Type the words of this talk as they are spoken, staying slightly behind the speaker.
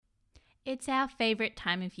It's our favourite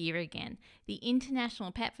time of year again, the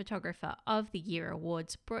International Pet Photographer of the Year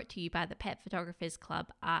Awards, brought to you by the Pet Photographers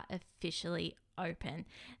Club, are officially open.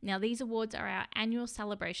 Now, these awards are our annual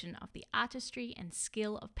celebration of the artistry and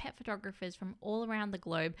skill of pet photographers from all around the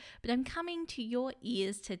globe, but I'm coming to your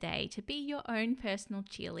ears today to be your own personal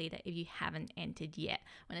cheerleader if you haven't entered yet.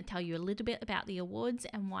 I want to tell you a little bit about the awards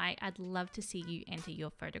and why I'd love to see you enter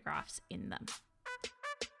your photographs in them.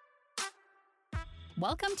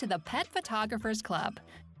 Welcome to the Pet Photographers Club.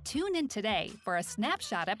 Tune in today for a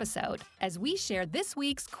snapshot episode as we share this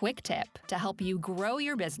week's quick tip to help you grow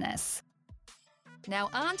your business. Now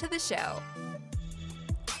on to the show.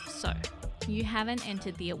 So, you haven't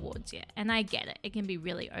entered the awards yet, and I get it. It can be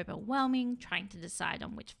really overwhelming trying to decide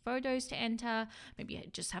on which photos to enter. Maybe you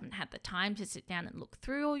just haven't had the time to sit down and look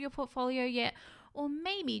through all your portfolio yet, or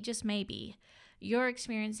maybe, just maybe, you're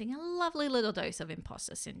experiencing a lovely little dose of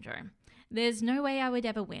imposter syndrome. There's no way I would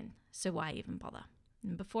ever win, so why even bother?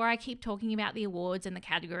 And before I keep talking about the awards and the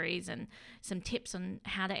categories and some tips on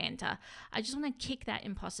how to enter, I just want to kick that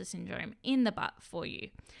imposter syndrome in the butt for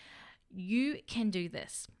you. You can do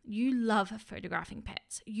this. You love photographing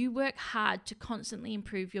pets. You work hard to constantly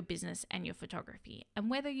improve your business and your photography. And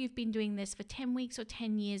whether you've been doing this for 10 weeks or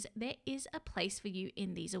 10 years, there is a place for you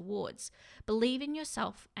in these awards. Believe in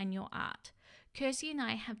yourself and your art. Kirsty and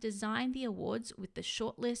I have designed the awards with the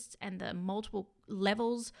shortlists and the multiple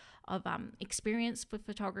levels of experience for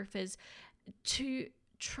photographers to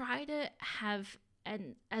try to have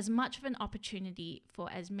as much of an opportunity for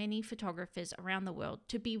as many photographers around the world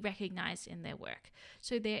to be recognized in their work.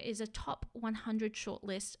 So there is a top 100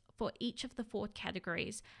 shortlist for each of the 4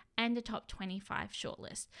 categories and a top 25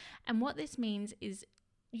 shortlist. And what this means is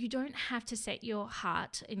you don't have to set your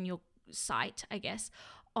heart and your sight, I guess,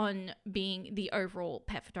 on being the overall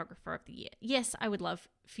pet photographer of the year. Yes, I would love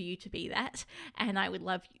for you to be that, and I would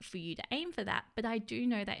love for you to aim for that, but I do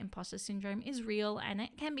know that imposter syndrome is real and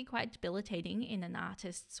it can be quite debilitating in an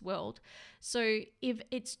artist's world. So if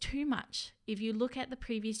it's too much, if you look at the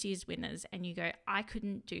previous year's winners and you go, I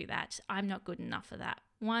couldn't do that, I'm not good enough for that.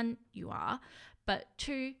 1, you are, but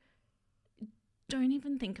 2, don't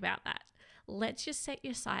even think about that. Let's just set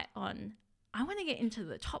your sight on, I want to get into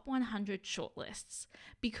the top 100 shortlists,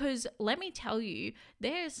 because let me tell you,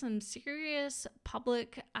 there is some serious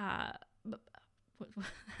public,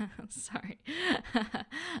 sorry,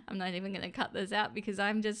 I'm not even going to cut this out because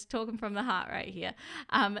I'm just talking from the heart right here.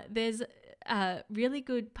 There's really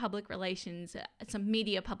good public relations, some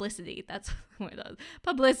media publicity. That's what it is.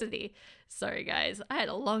 Publicity. Sorry, guys. I had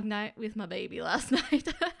a long night with my baby last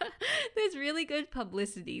night. There's really good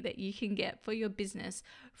publicity that you can get for your business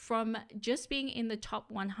from just being in the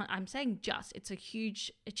top 100. I'm saying just, it's a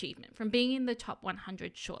huge achievement from being in the top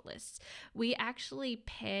 100 shortlists. We actually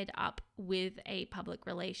paired up with a public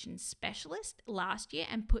relations specialist last year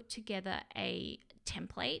and put together a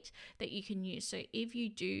template that you can use. So if you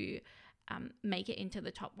do make it into the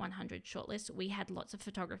top 100 shortlist, we had lots of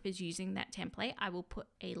photographers using that template. I will put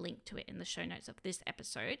a link to it in the show notes of this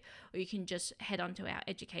episode, or you can just head on to our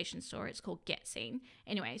education store. It's called Get Seen.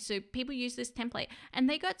 Anyway, so people use this template and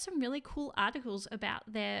they got some really cool articles about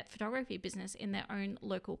their photography business in their own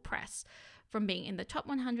local press from being in the top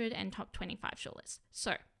 100 and top 25 shortlists.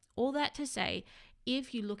 So all that to say,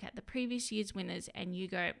 if you look at the previous year's winners and you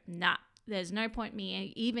go, nah, there's no point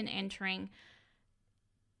me even entering,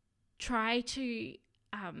 try to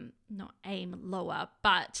not aim lower,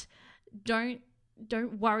 but don't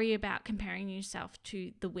worry about comparing yourself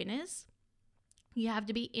to the winners. You have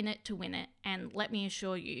to be in it to win it. And let me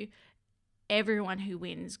assure you, everyone who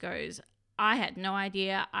wins goes, I had no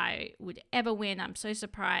idea I would ever win. I'm so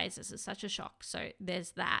surprised. This is such a shock. So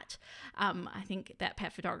there's that. I think that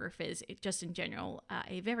pet photographers, just in general, are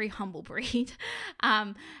a very humble breed.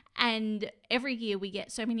 And every year we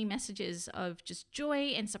get so many messages of just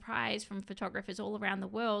joy and surprise from photographers all around the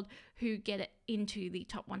world who get it into the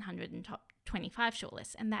top 100 and top 25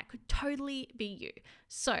 shortlists. And that could totally be you.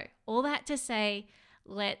 So all that to say,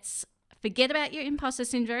 let's forget about your imposter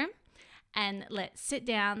syndrome and let's sit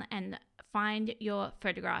down and find your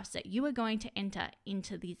photographs that you are going to enter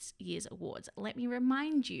into this year's awards. Let me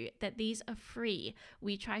remind you that these are free.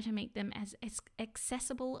 We try to make them as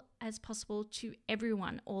accessible as possible to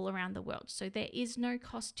everyone all around the world. So there is no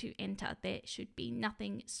cost to enter. There should be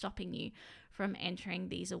nothing stopping you from entering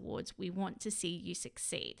these awards. We want to see you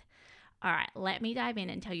succeed. All right, let me dive in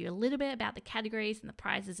and tell you a little bit about the categories and the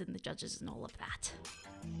prizes and the judges and all of that.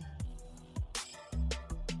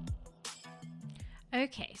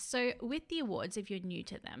 Okay, so with the awards, if you're new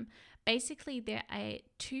to them, basically there are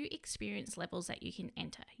 2 experience levels that you can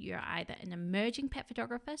enter. You're either an emerging pet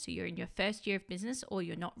photographer, so you're in your first year of business or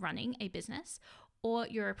you're not running a business, or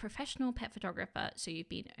you're a professional pet photographer, so you've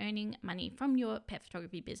been earning money from your pet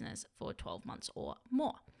photography business for 12 months or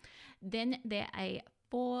more. Then there are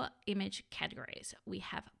 4 image categories. We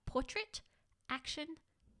have portrait, action,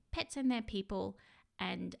 pets and their people,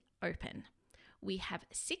 and open. We have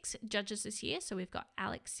 6 judges this year. So we've got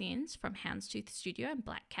Alex Sears from Houndstooth Studio and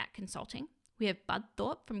Black Cat Consulting. We have Bud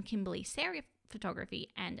Thorpe from Kimberly Sarah Photography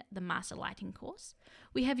and the Master Lighting course.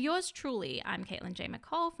 We have yours truly. I'm Caitlin J.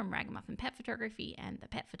 McCall from Ragamuffin Pet Photography and the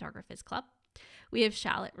Pet Photographers Club. We have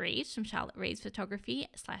Charlotte Reeves from Charlotte Reeves Photography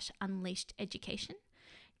 / Unleashed Education.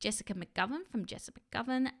 Jessica McGovern from Jessica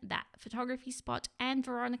McGovern, That Photography Spot, and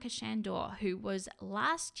Veronica Shandor, who was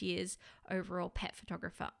last year's overall pet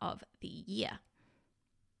photographer of the year.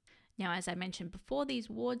 Now, as I mentioned before, these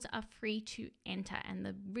awards are free to enter, and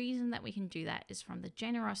the reason that we can do that is from the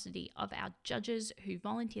generosity of our judges who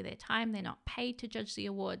volunteer their time. They're not paid to judge the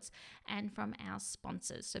awards, and from our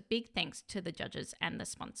sponsors. So big thanks to the judges and the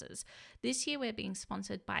sponsors. This year, we're being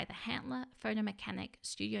sponsored by the Hantler, Photo Mechanic,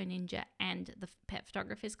 Studio Ninja, and the Pet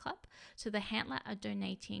Photographers Club. So the Hantler are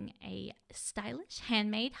donating a stylish,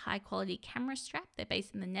 handmade, high-quality camera strap. They're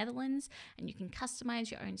based in the Netherlands, and you can customize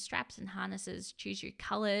your own straps and harnesses, choose your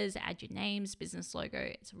colors, add your names, business logo.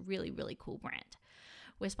 It's a really, really cool brand.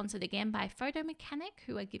 We're sponsored again by Photo Mechanic,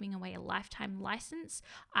 who are giving away a lifetime license.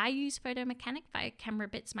 I use Photo Mechanic via Camera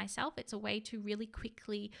Bits myself. It's a way to really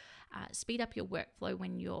quickly speed up your workflow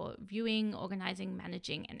when you're viewing, organizing,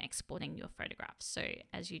 managing, and exporting your photographs. So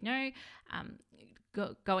as you know,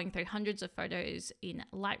 going through hundreds of photos in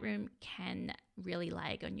Lightroom can really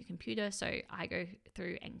lag on your computer. So I go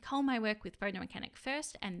through and cull my work with Photo Mechanic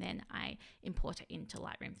first, and then I import it into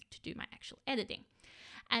Lightroom to do my actual editing.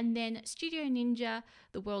 And then Studio Ninja,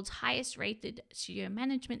 the world's highest rated studio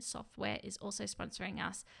management software, is also sponsoring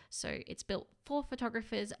us. So it's built for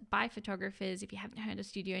photographers, by photographers. If you haven't heard of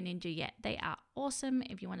Studio Ninja yet, they are awesome.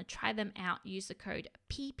 If you want to try them out, use the code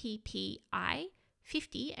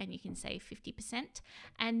PPPI50 and you can save 50%.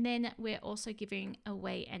 And then we're also giving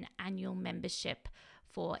away an annual membership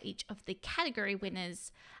for each of the category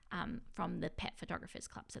winners from the Pet Photographers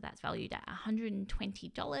Club. So that's valued at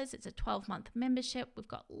 $120. It's a 12-month membership. We've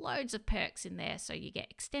got loads of perks in there. So you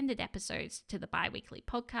get extended episodes to the bi-weekly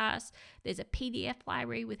podcast. There's a PDF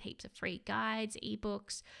library with heaps of free guides,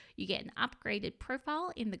 ebooks. You get an upgraded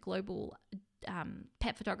profile in the global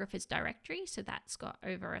pet photographers directory. So that's got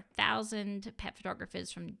over 1,000 pet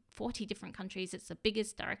photographers from 40 different countries. It's the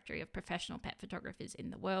biggest directory of professional pet photographers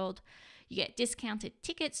in the world. You get discounted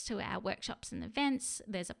tickets to our workshops and events.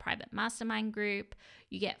 There's a private mastermind group.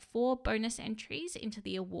 You get 4 bonus entries into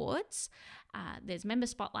the awards. There's member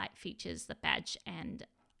spotlight features, the badge, and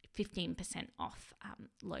 15% off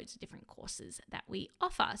loads of different courses that we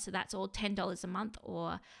offer. So that's all $10 a month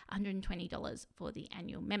or $120 for the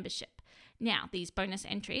annual membership. Now, these bonus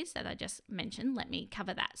entries that I just mentioned, let me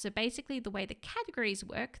cover that. So basically the way the categories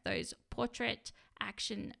work, those portrait,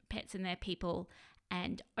 action, pets and their people,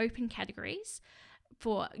 and open categories,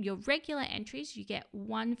 for your regular entries, you get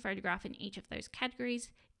 1 photograph in each of those categories.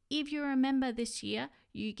 If you're a member this year,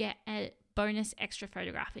 you get a bonus extra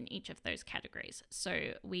photograph in each of those categories.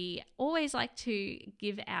 So we always like to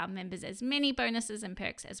give our members as many bonuses and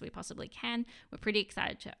perks as we possibly can. We're pretty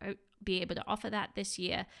excited to be able to offer that this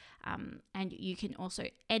year. And you can also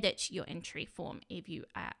edit your entry form if you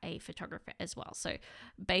are a photographer as well. So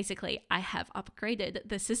basically, I have upgraded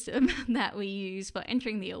the system that we use for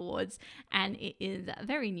entering the awards, and it is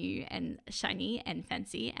very new and shiny and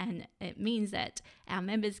fancy, and it means that our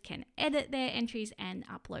members can edit their entries and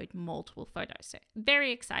upload multiple photos. So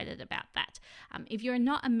very excited about that. If you're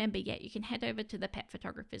not a member yet, you can head over to the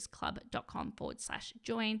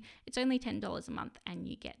petphotographersclub.com/join. It's only $10 a month, and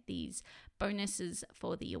you get these bonuses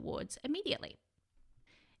for the awards immediately.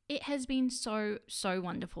 It has been so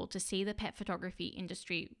wonderful to see the pet photography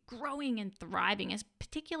industry growing and thriving,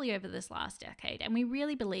 particularly over this last decade. And we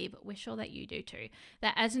really believe, we're sure that you do too,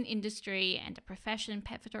 that as an industry and a profession,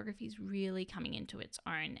 pet photography is really coming into its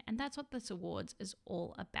own. And that's what this awards is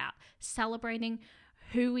all about, celebrating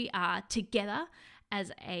who we are together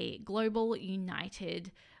as a global,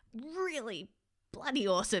 united, really bloody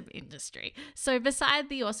awesome industry. So beside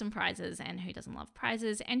the awesome prizes, and who doesn't love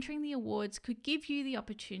prizes, entering the awards could give you the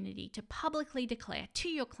opportunity to publicly declare to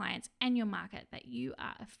your clients and your market that you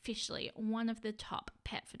are officially one of the top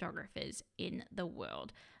pet photographers in the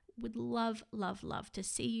world. Would love to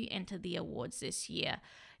see you enter the awards this year.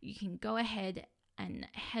 You can go ahead and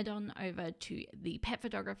head on over to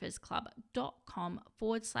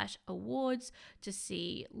thepetphotographersclub.com/awards to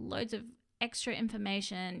see loads of extra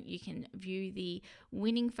information. You can view the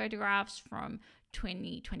winning photographs from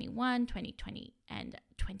 2021, 2020, and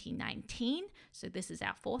 2019. So this is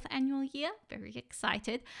our 4th annual year. Very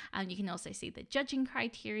excited. You can also see the judging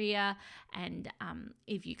criteria, and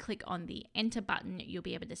if you click on the enter button, you'll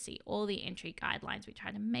be able to see all the entry guidelines. We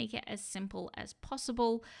try to make it as simple as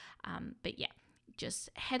possible. But yeah, just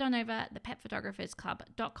head on over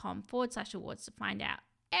thepetphotographersclub.com/awards to find out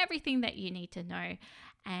everything that you need to know,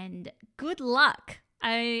 and good luck.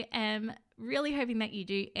 I am really hoping that you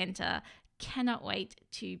do enter. Cannot wait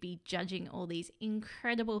to be judging all these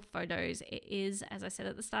incredible photos. It is, as I said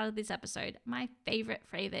at the start of this episode, my favorite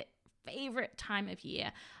time of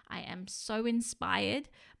year. I am so inspired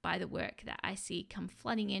by the work that I see come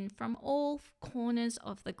flooding in from all corners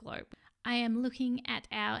of the globe. I am looking at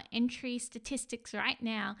our entry statistics right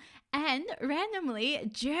now, and randomly,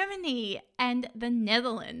 Germany and the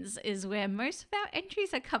Netherlands is where most of our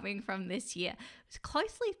entries are coming from this year. It's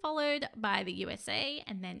closely followed by the USA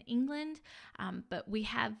and then England, but we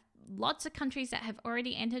have lots of countries that have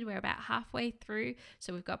already entered. We're about halfway through.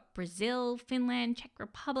 So we've got Brazil, Finland, Czech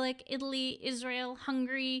Republic, Italy, Israel,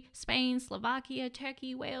 Hungary, Spain, Slovakia,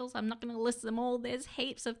 Turkey, Wales. I'm not going to list them all. There's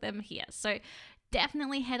heaps of them here. So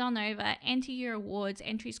definitely head on over, enter your awards.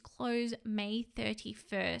 Entries close May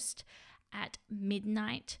 31st at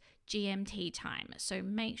midnight GMT time. So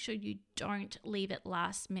make sure you don't leave it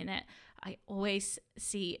last minute. I always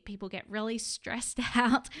see people get really stressed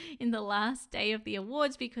out in the last day of the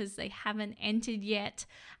awards because they haven't entered yet.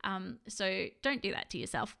 So don't do that to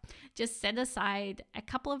yourself. Just set aside a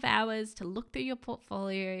couple of hours to look through your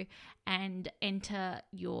portfolio and enter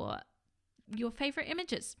your favorite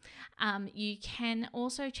images. You can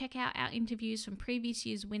also check out our interviews from previous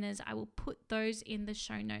year's winners. I will put those in the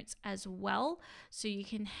show notes as well. So you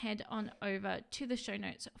can head on over to the show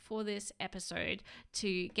notes for this episode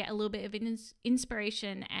to get a little bit of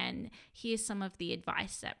inspiration and hear some of the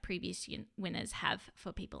advice that previous winners have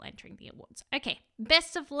for people entering the awards. Okay,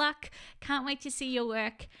 best of luck. Can't wait to see your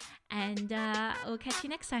work, and we'll catch you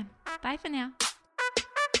next time. Bye for now.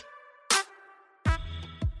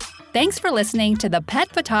 Thanks for listening to the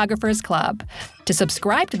Pet Photographers Club. To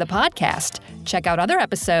subscribe to the podcast, check out other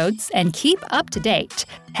episodes, and keep up to date,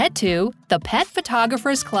 head to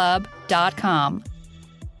thepetphotographersclub.com.